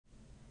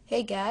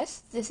Hey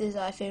guys, this is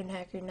iPhone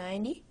Hacker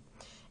 90,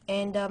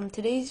 and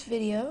today's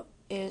video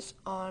is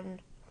on,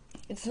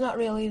 it's not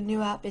really a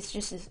new app, it's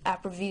just this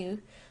app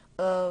review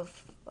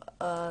of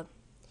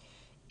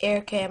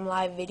AirCam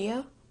Live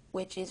Video,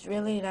 which is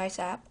really a nice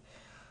app.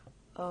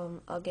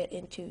 I'll get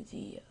into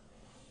the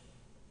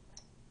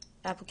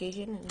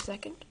application in a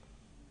second.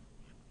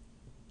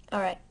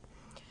 Alright,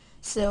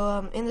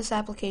 so in this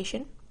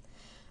application,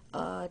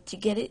 to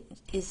get it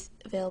is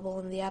available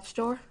in the App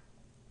Store.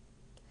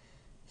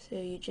 So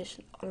you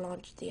just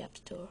launch the App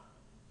Store.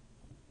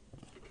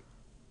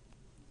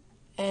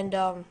 And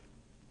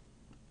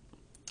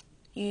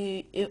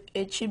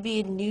it should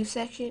be in the news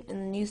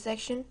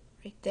section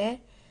right there,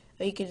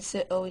 or you can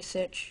always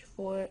search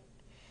for it.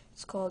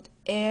 It's called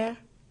Air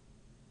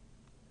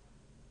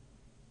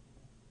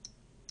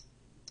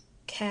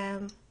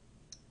Cam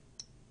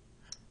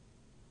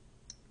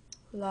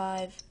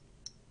Live,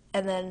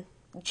 and then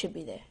it should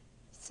be there.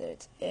 So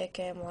it's Air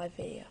Cam Live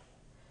Video.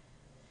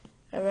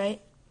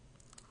 Alright,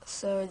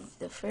 so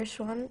the first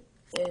one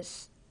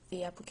is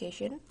the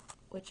application,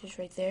 which is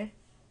right there.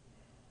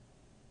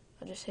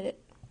 I'll just hit it.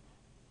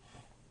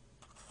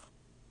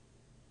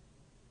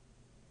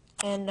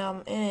 And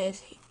in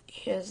it,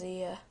 here's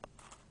the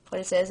what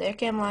it says: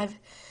 AirCam Live.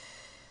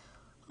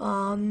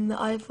 The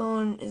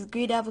iPhone is a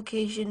great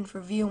application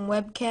for viewing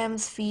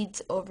webcams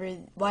feeds over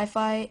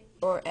Wi-Fi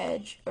or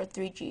Edge or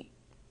 3G.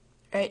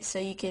 Right, so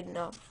you can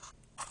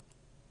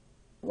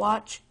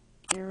watch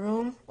your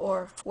room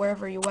or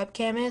wherever your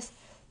webcam is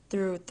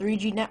through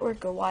 3G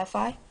network or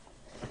Wi-Fi.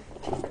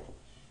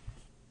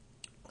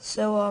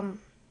 So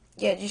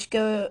yeah, just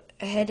go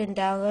ahead and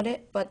download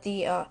it. But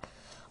the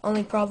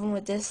only problem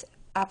with this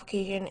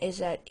application is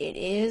that it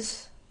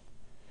is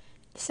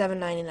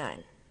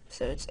 $7.99,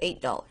 so it's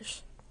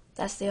 $8.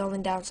 That's the only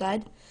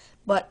downside.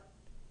 But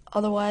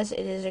otherwise,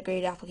 it is a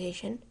great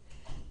application.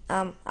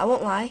 I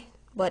won't lie,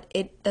 but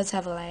it does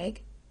have a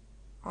lag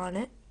on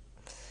it.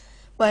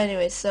 But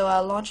anyways, so I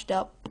launched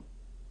up,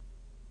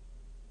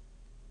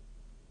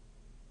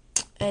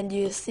 and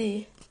you'll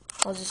see.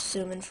 I'll just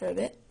zoom in for a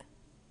bit.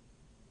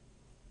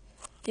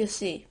 You'll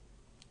see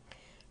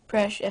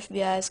press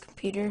FBI's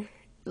computer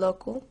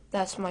local,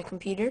 that's my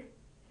computer,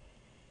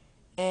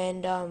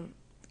 and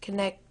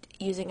connect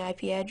using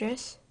IP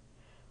address,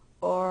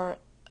 or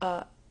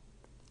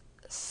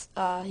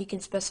you can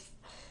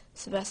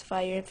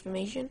specify your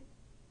information,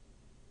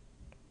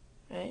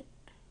 right?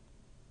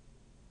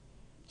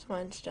 So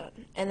mine's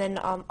done. And then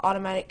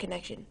automatic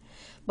connection.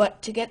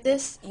 But to get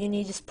this, you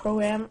need this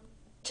program.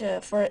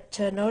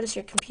 To notice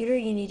your computer,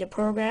 you need a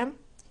program,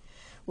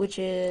 which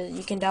is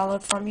you can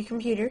download from your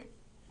computer,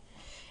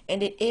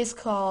 and it is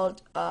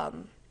called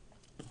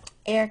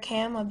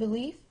AirCam, I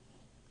believe.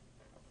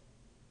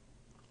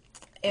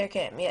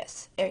 AirCam,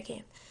 yes,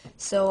 AirCam.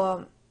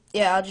 So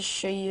yeah, I'll just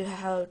show you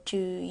how to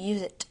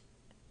use it.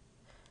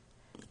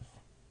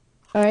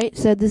 Alright,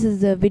 so this is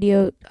the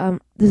video,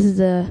 this is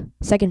the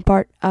second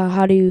part,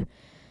 how to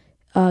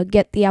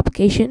get the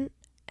application,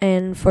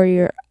 and for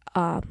your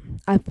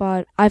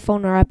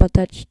iPhone or iPod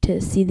Touch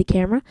to see the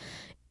camera.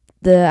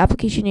 The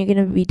application you're going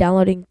to be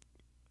downloading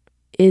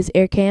is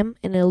AirCam,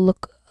 and it'll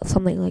look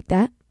something like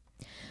that.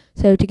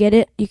 So to get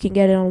it, you can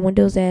get it on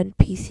Windows and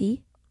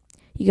PC.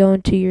 You go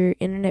into your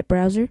internet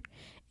browser,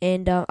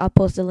 and I'll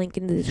post a link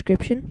in the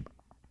description.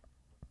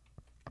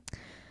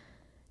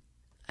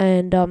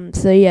 And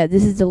so yeah,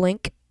 this is the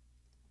link,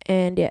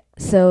 and yeah,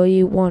 so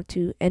you want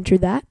to enter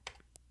that,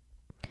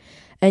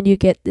 and you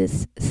get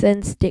this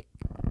send stick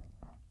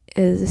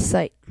as a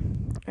site,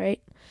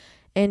 right?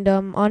 And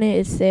on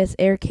it says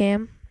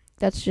AirCam.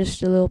 That's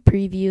just a little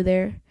preview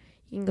there.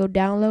 You can go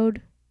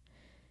download,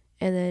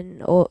 and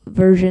then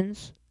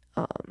versions,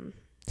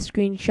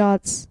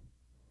 screenshots,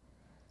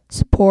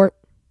 support,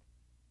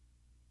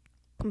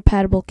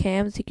 compatible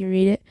cams, you can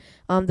read it.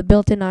 The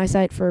built-in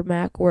eyesight for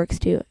Mac works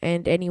too,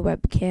 and any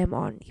webcam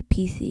on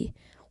PC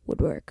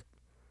would work.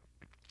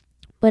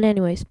 But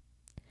anyways,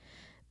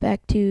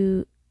 back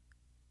to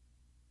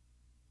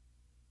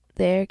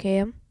the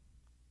AirCam,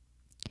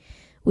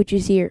 which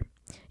is here.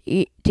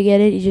 To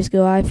get it, you just go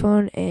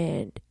iPhone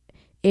and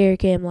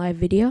AirCam Live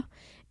Video,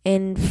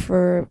 and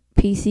for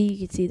PC you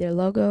can see their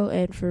logo,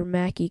 and for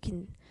Mac you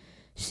can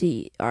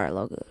see our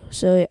logo.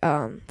 So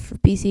for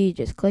PC you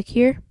just click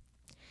here,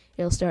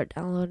 it'll start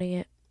downloading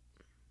it,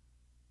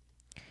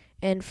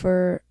 and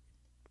for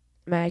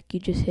Mac you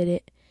just hit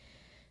it,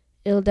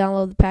 it'll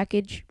download the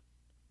package.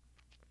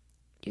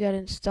 You gotta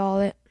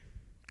install it,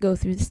 go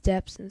through the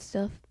steps and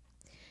stuff,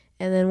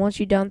 and then once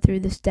you're done through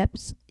the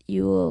steps,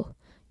 you will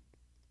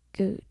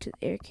go to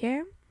the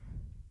AirCam,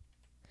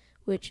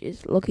 which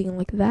is looking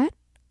like that.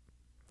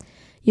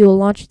 You will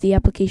launch the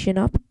application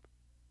up.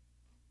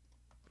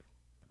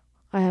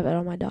 I have it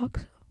on my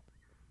dock,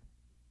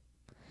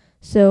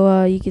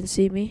 so you can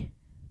see me.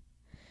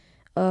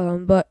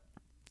 But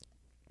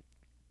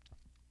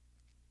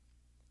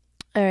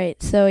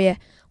alright, so yeah,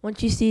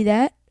 once you see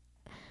that,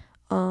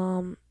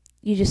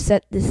 you just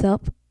set this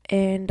up,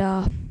 and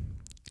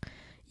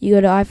you go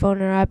to iPhone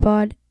or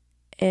iPod,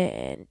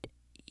 and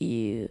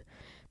you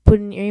put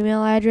in your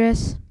email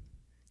address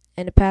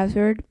and a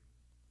password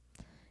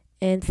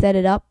and set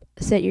it up.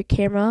 Set your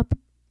camera up,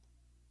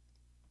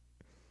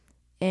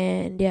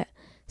 and yeah.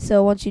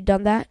 So once you've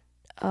done that,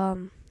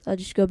 I'll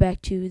just go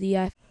back to the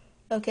iPhone.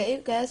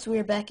 Okay, guys,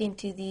 we're back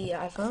into the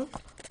iPhone,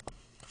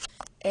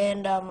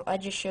 and I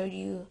just showed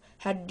you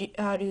how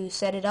to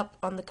set it up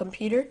on the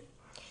computer.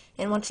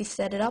 And once you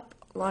set it up,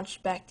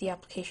 launch back the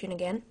application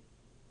again,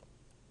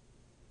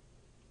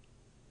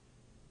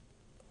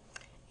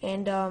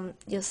 and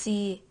you'll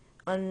see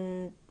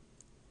on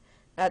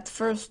at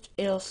first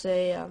it'll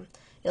say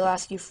it'll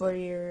ask you for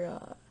your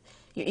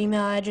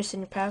email address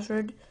and your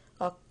password.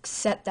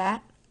 Set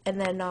that, and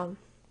then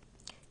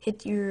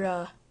hit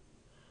your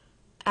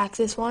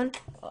access one.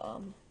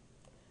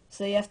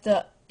 So you have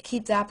to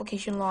keep the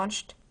application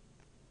launched,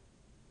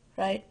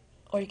 right?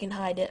 Or you can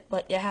hide it,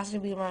 but it has to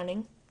be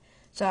running.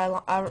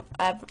 So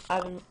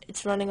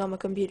it's running on my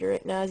computer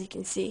right now, as you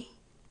can see.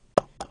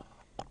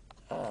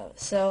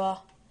 So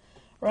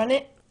run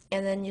it,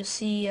 and then you'll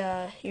see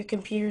your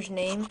computer's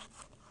name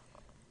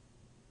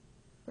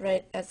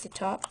right at the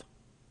top.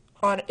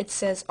 It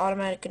says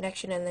automatic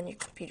connection, and then your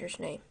computer's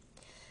name.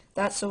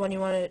 That's the one you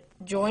want to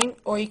join,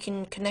 or you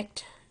can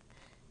connect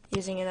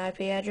using an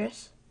IP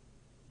address.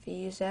 If you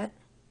use that,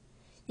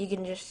 you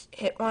can just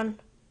hit one,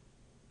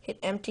 hit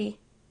empty,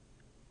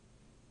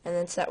 and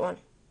then set one.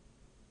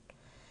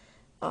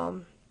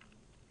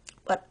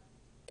 But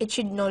it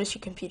should notice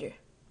your computer.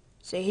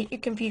 So you hit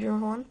your computer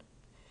one,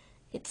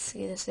 it's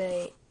going to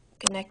say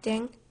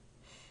connecting,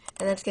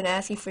 and then it's going to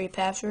ask you for your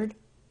password.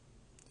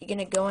 You're going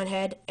to go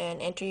ahead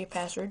and enter your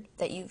password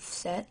that you've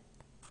set.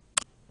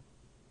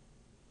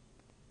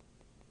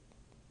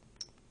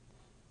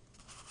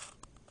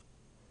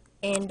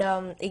 And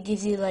it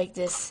gives you like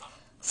this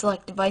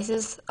select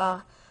devices.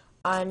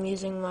 I'm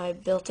using my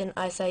built-in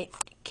iSight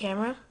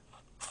camera,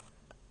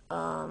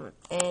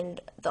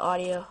 and the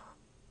audio.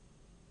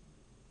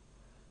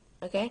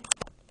 Okay,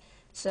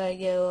 so I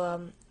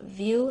go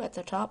view at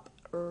the top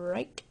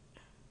right,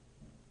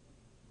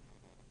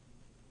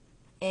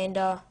 and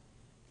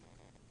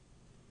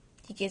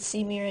you can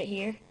see me right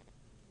here.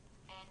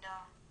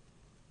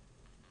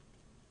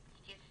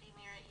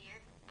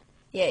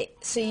 Yeah,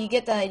 so you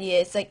get the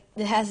idea. It's like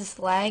it has this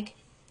flag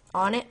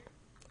on it.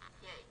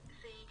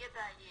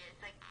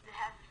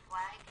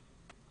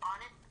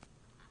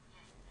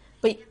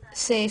 But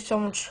say if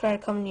someone try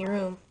to come in your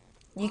room,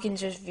 you can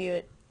just view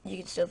it. You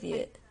can still view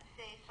it.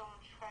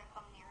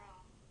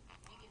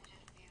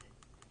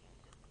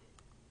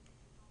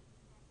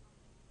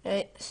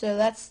 Alright, so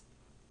that's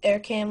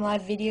AirCam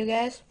live video,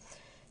 guys.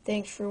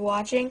 Thanks for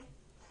watching.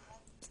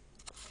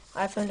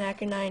 iPhone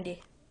Hacker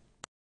 90.